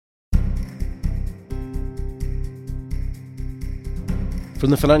From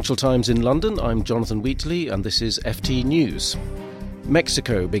the Financial Times in London, I'm Jonathan Wheatley, and this is FT News.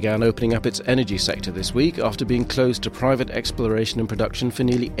 Mexico began opening up its energy sector this week after being closed to private exploration and production for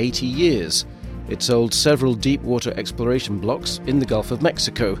nearly 80 years. It sold several deep-water exploration blocks in the Gulf of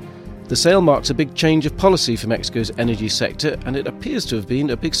Mexico. The sale marks a big change of policy for Mexico's energy sector, and it appears to have been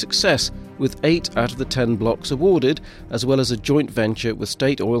a big success, with 8 out of the 10 blocks awarded, as well as a joint venture with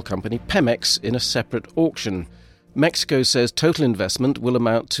state oil company Pemex in a separate auction. Mexico says total investment will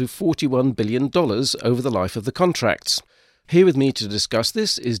amount to $41 billion over the life of the contracts. Here with me to discuss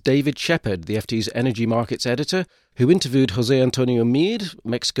this is David Shepherd, the FT's energy markets editor, who interviewed José Antonio Meade,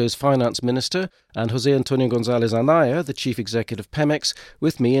 Mexico's finance minister, and José Antonio González Anaya, the chief executive of Pemex,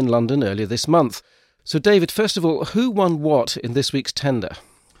 with me in London earlier this month. So David, first of all, who won what in this week's tender?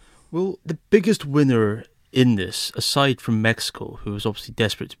 Well, the biggest winner in this, aside from Mexico, who was obviously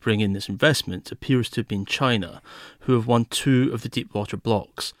desperate to bring in this investment, appears to have been China, who have won 2 of the deep water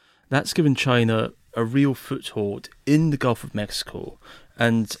blocks. That's given China a real foothold in the Gulf of Mexico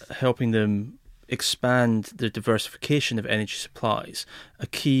and helping them expand their diversification of energy supplies, a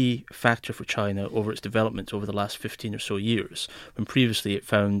key factor for China over its development over the last 15 or so years, when previously it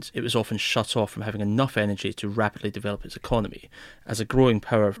found it was often shut off from having enough energy to rapidly develop its economy. As a growing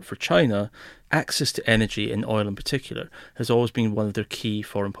power for China, access to energy, and oil in particular, has always been one of their key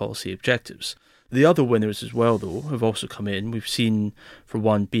foreign policy objectives. The other winners as well, though, have also come in. We've seen, for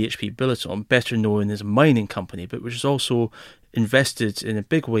one, BHP Billiton, better known as a mining company, but which has also invested in a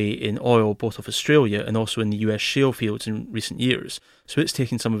big way in oil, both of Australia and also in the US shale fields in recent years. So it's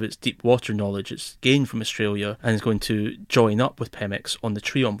taken some of its deep water knowledge it's gained from Australia and is going to join up with Pemex on the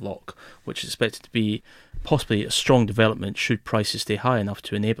Trion block, which is expected to be possibly a strong development should prices stay high enough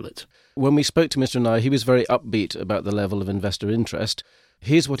to enable it. When we spoke to Mr. Anaya, he was very upbeat about the level of investor interest.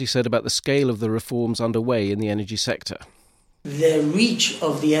 Here's what he said about the scale of the reforms underway in the energy sector. The reach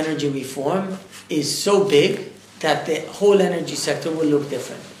of the energy reform is so big that the whole energy sector will look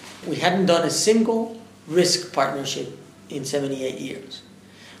different. We hadn't done a single risk partnership in 78 years.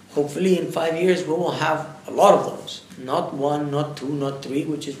 Hopefully in 5 years we will have a lot of those. Not 1, not 2, not 3,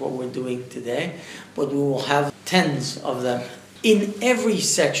 which is what we're doing today, but we will have tens of them. In every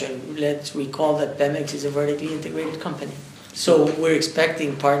section, let's recall that Pemex is a vertically integrated company. So we're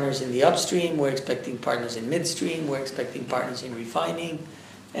expecting partners in the upstream, we're expecting partners in midstream, we're expecting partners in refining.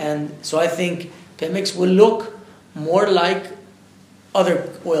 And so I think Pemex will look more like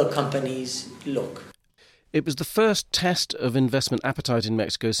other oil companies look. It was the first test of investment appetite in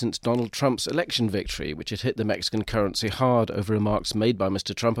Mexico since Donald Trump's election victory, which had hit the Mexican currency hard over remarks made by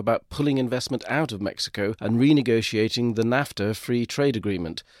Mr. Trump about pulling investment out of Mexico and renegotiating the NAFTA free trade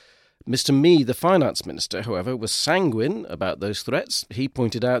agreement. Mr. Meade, the finance minister, however, was sanguine about those threats. He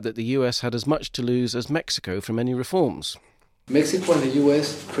pointed out that the US had as much to lose as Mexico from any reforms. Mexico and the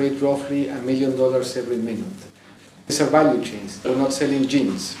US trade roughly $1 million every minute. It's a value chain. We're not selling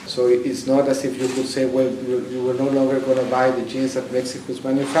jeans. So it's not as if you could say, well, you were no longer going to buy the jeans that Mexico is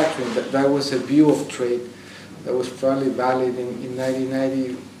manufacturing. That was a view of trade that was probably valid in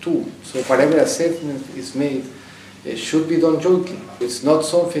 1992. So whatever assessment is made, it should be done jointly. It's not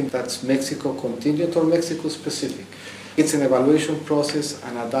something that's Mexico contingent or Mexico specific. It's an evaluation process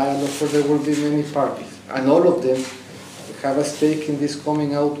and a dialogue where there will be many parties. And all of them have a stake in this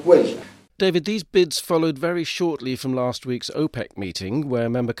coming out well. David, these bids followed very shortly from last week's OPEC meeting, where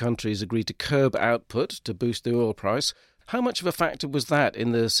member countries agreed to curb output to boost the oil price. How much of a factor was that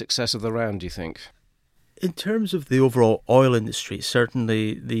in the success of the round, do you think? In terms of the overall oil industry,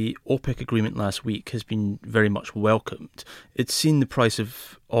 certainly the OPEC agreement last week has been very much welcomed. It's seen the price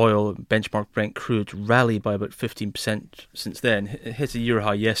of oil, benchmark Brent crude, rally by about 15% since then. It hit a year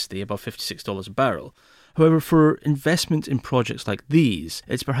high yesterday, above $56 a barrel. However, for investment in projects like these,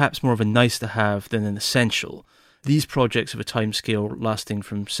 it's perhaps more of a nice-to-have than an essential. These projects have a timescale lasting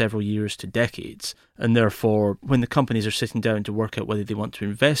from several years to decades, and therefore, when the companies are sitting down to work out whether they want to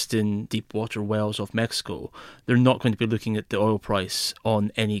invest in deep water wells off Mexico, they're not going to be looking at the oil price on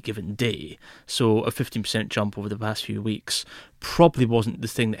any given day. So a 15% jump over the past few weeks probably wasn't the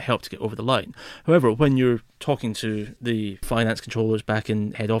thing that helped to get over the line. However, when you're talking to the finance controllers back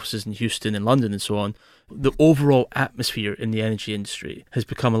in head offices in Houston and London and so on, the overall atmosphere in the energy industry has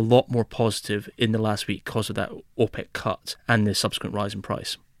become a lot more positive in the last week because of that OPEC cut and the subsequent rise in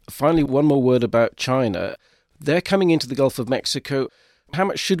price. Finally, one more word about China. They're coming into the Gulf of Mexico. How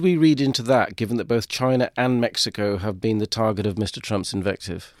much should we read into that, given that both China and Mexico have been the target of Mr. Trump's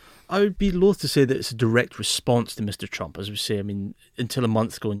invective? I would be loath to say that it's a direct response to Mr. Trump. As we say, I mean, until a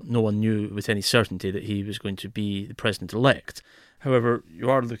month ago, no one knew with any certainty that he was going to be the president-elect. However, you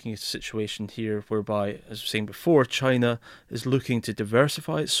are looking at a situation here whereby, as I was saying before, China is looking to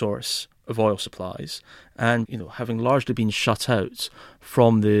diversify its source of oil supplies and, having largely been shut out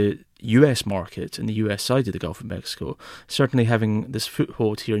from the US market and the US side of the Gulf of Mexico, certainly having this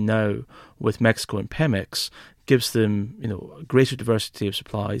foothold here now with Mexico and Pemex gives them, a greater diversity of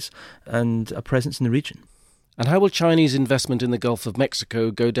supplies and a presence in the region. And how will Chinese investment in the Gulf of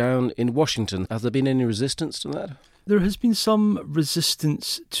Mexico go down in Washington? Has there been any resistance to that? There has been some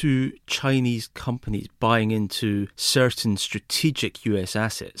resistance to Chinese companies buying into certain strategic US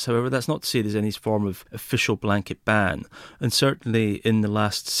assets. However, that's not to say there's any form of official blanket ban. And certainly in the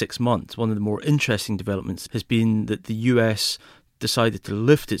last 6 months, one of the more interesting developments has been that the US decided to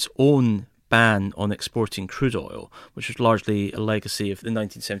lift its own ban on exporting crude oil, which was largely a legacy of the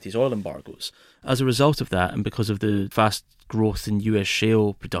 1970s oil embargoes. As a result of that, and because of the vast growth in US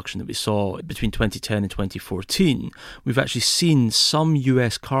shale production that we saw between 2010 and 2014, we've actually seen some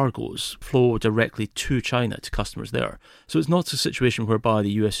US cargoes flow directly to China, to customers there. So it's not a situation whereby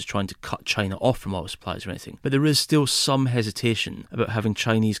the US is trying to cut China off from oil supplies or anything, but there is still some hesitation about having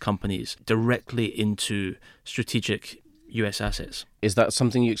Chinese companies directly into strategic US assets. Is that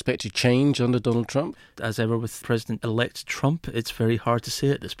something you expect to change under Donald Trump? As ever with President-elect Trump, it's very hard to say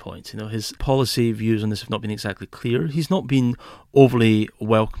at this point. His policy views on this have not been exactly clear. He's not been overly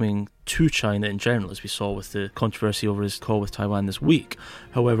welcoming to China in general, as we saw with the controversy over his call with Taiwan this week.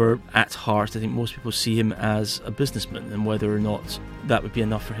 However, at heart, I think most people see him as a businessman, and whether or not that would be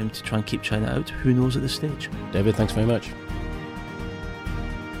enough for him to try and keep China out, who knows at this stage. David, thanks very much.